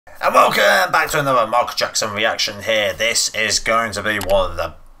And welcome back to another Michael Jackson reaction here. This is going to be one of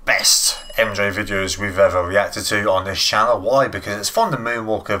the best MJ videos we've ever reacted to on this channel. Why? Because it's from the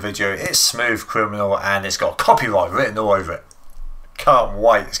Moonwalker video, it's Smooth Criminal, and it's got copyright written all over it. Can't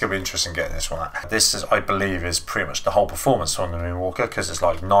wait, it's going to be interesting getting this one out. This is, I believe, is pretty much the whole performance from the Moonwalker, because it's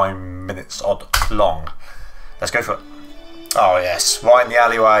like 9 minutes odd long. Let's go for it. Oh yes, right in the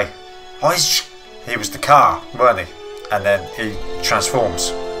alleyway. Oh, he was the car, weren't he? And then he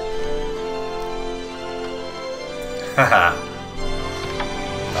transforms.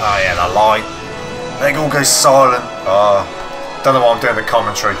 Oh yeah, the light. They all go silent. Don't know why I'm doing the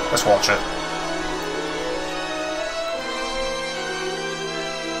commentary. Let's watch it.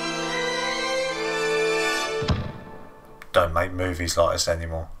 Don't make movies like this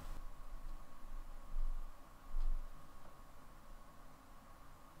anymore.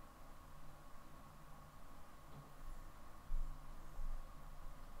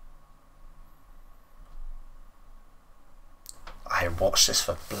 I watched this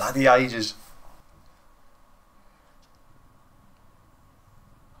for bloody ages.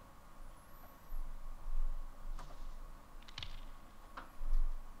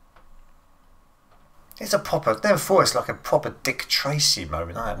 It's a proper, never thought it's like a proper Dick Tracy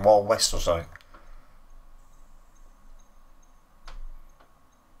moment, like Wild West or something.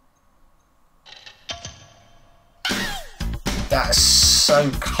 That's so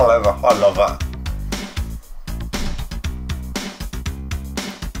clever, I love that.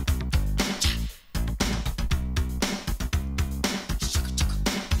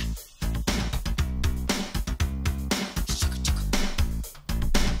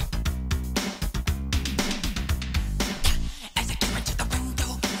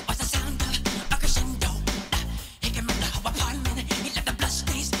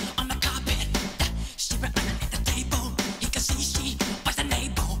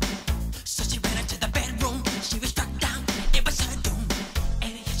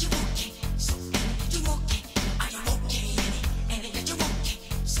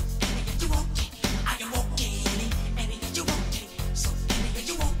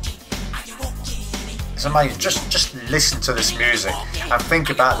 It's amazing. Just listen to this music and think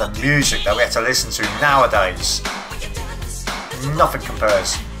about the music that we have to listen to nowadays. Nothing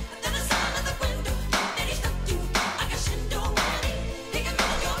compares.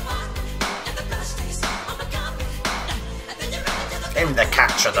 Even the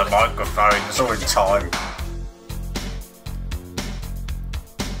catch of the microphone, it's all in time.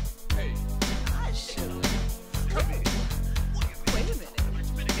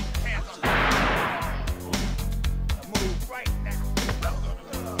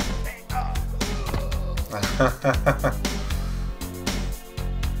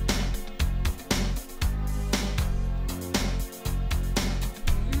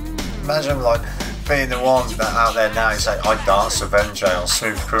 Imagine like being the one that out there now, you say, I dance with MJ on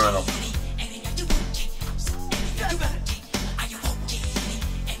Smooth Criminal.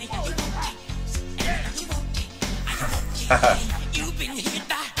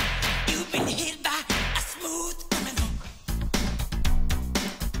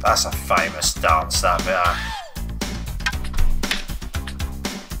 That's a famous dance, that bit.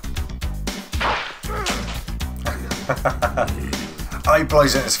 Oh, he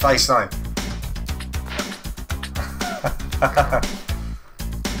blows it in his face, don't he?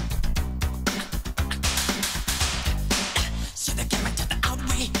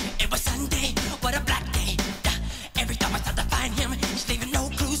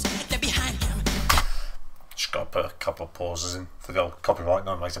 Just got to put a couple of pauses in for the old copyright.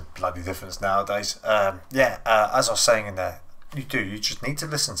 No, it makes a bloody difference nowadays. As I was saying in there, you just need to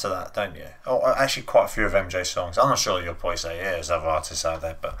listen to that, don't you? Oh, actually quite a few of MJ's songs. I'm not sure you'll probably say, yeah, there's other artists out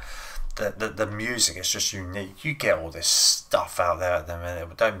there, but the music is just unique. You get all this stuff out there at the minute,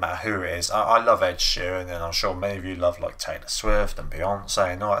 it don't matter who it is. I love Ed Sheeran, and I'm sure many of you love like Taylor Swift and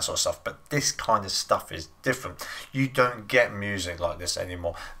Beyonce and all that sort of stuff, but this kind of stuff is different. You don't get music like this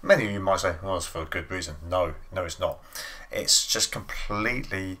anymore. Many of you might say, well, it's for a good reason. No, it's not. It's just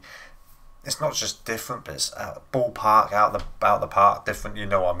completely... It's not just different, but it's ballpark, out the park, different. You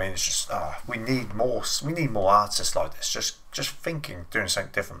know what I mean? It's just we need more. We need more artists like this. Just thinking, doing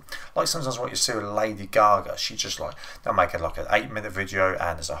something different. Like sometimes what you see with Lady Gaga, she just like they'll make it like an 8-minute video,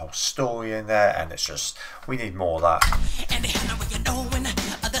 and there's a whole story in there, and it's just we need more of that. And they know what you know when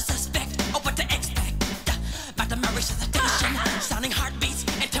other suspect or what to expect. But the sounding heartbeats,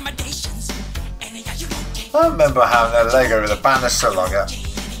 intimidations. I remember having a Lego with a banister like that.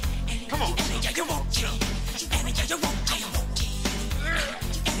 Come on.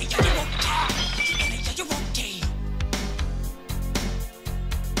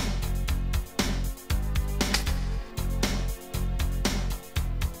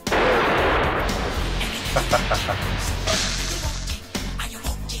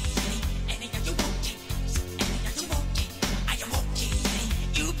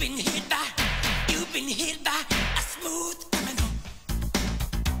 You've been hit by a smooth criminal.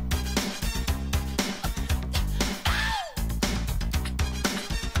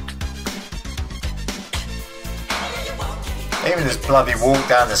 Even his bloody walk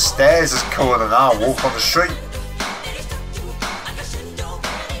down the stairs is cooler than our walk on the street.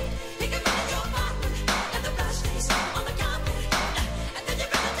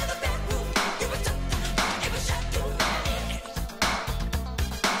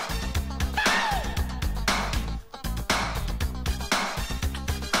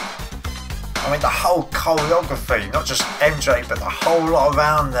 I mean, the whole choreography, not just MJ, but the whole lot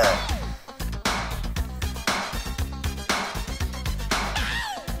around there.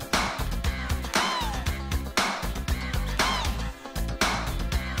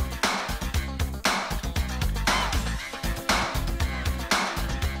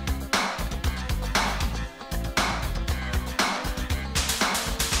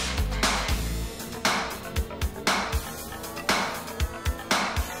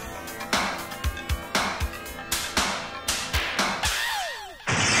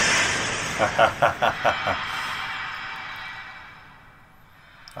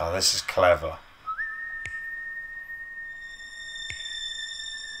 Oh, this is clever.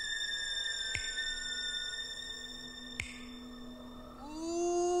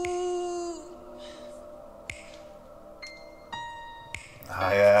 Oh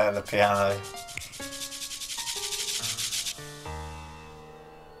yeah, the piano.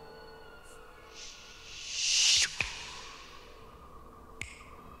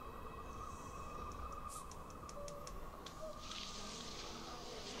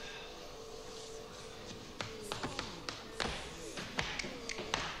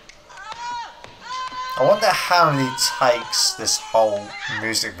 I wonder how many takes this whole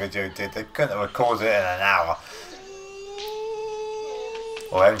music video did. They couldn't have recorded it in an hour.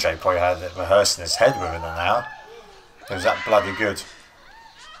 Well, MJ probably had it rehearsed in his head within an hour. It was that bloody good.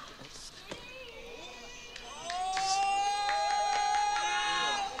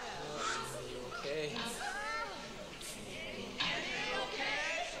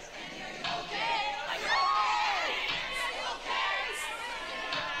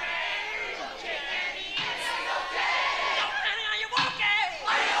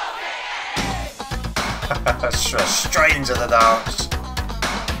 Straight into the dance.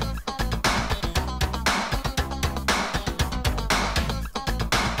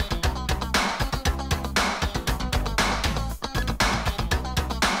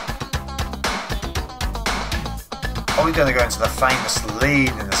 Are we going to go into the famous lead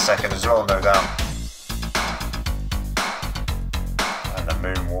in a second as well, no doubt? And the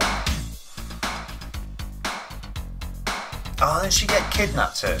moonwalk. Oh, did she get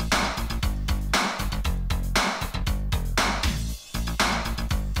kidnapped here?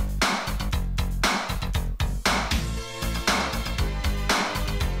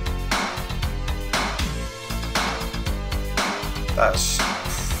 That's...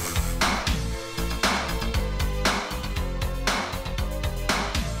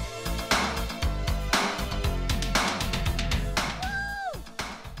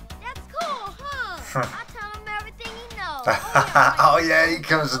 That's cool, huh? I tell him everything he knows. Oh yeah, he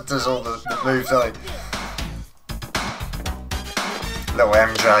comes and does all the moves, doesn't he? Little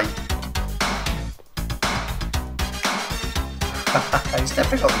MJ. He's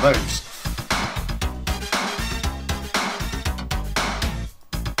definitely got the moves.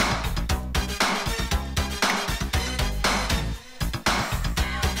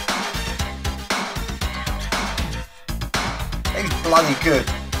 He's bloody good.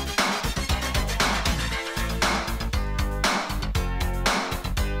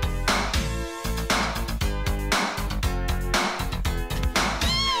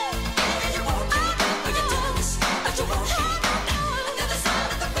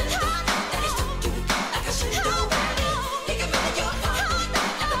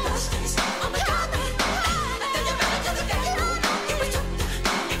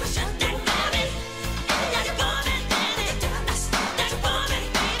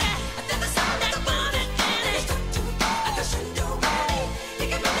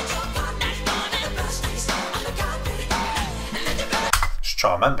 Try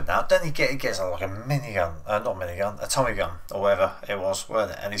to remember now. Then he gets like a minigun, not a minigun, a Tommy gun or whatever it was,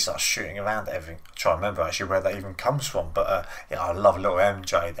 weren't it? And he starts shooting around at everything. Try to remember actually where that even comes from. But yeah, I love little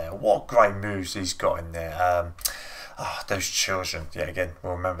MJ there. What great moves he's got in there. Those children. Yeah, again,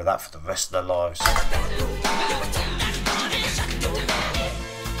 we'll remember that for the rest of their lives.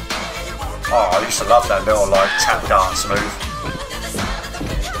 Oh, I used to love that little like tap dance move.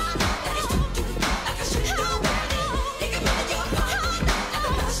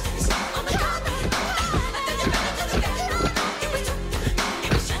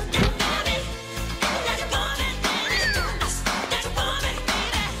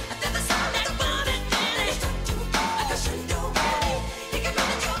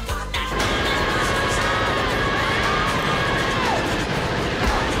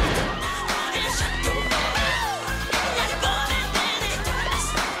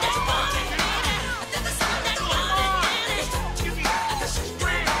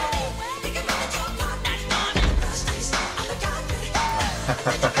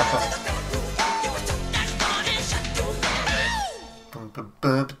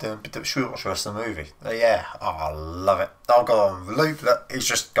 should we watch the rest of the movie? Yeah, oh, I love it. I'll go on loop. Look, he's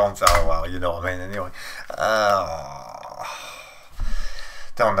just gone. Oh well, you know what I mean. Anyway,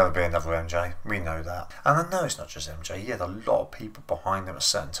 there'll never be another MJ. We know that. And I know it's not just MJ. He had a lot of people behind him at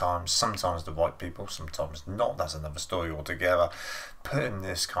certain times. Sometimes the right people, sometimes not. That's another story altogether. Putting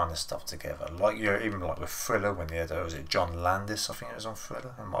this kind of stuff together, like even like with Thriller, when he had was it John Landis? I think it was on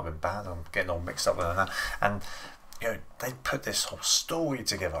Thriller. It might have been bad. I'm getting all mixed up with it now. And they put this whole story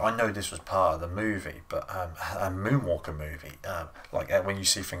together. I know this was part of the movie, but a Moonwalker movie, like when you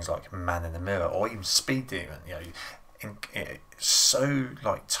see things like Man in the Mirror or even Speed Demon, it so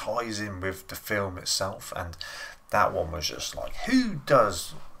like ties in with the film itself. And that one was just like, who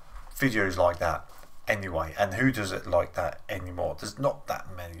does videos like that anyway, and who does it like that anymore? There's not that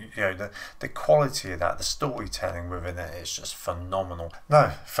many. The quality of that, the storytelling within it is just phenomenal.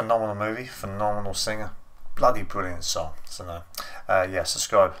 No, phenomenal movie, phenomenal singer, bloody brilliant song. So no, yeah,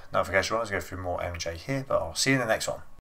 subscribe, notification, let's go through more MJ here, but I'll see you in the next one.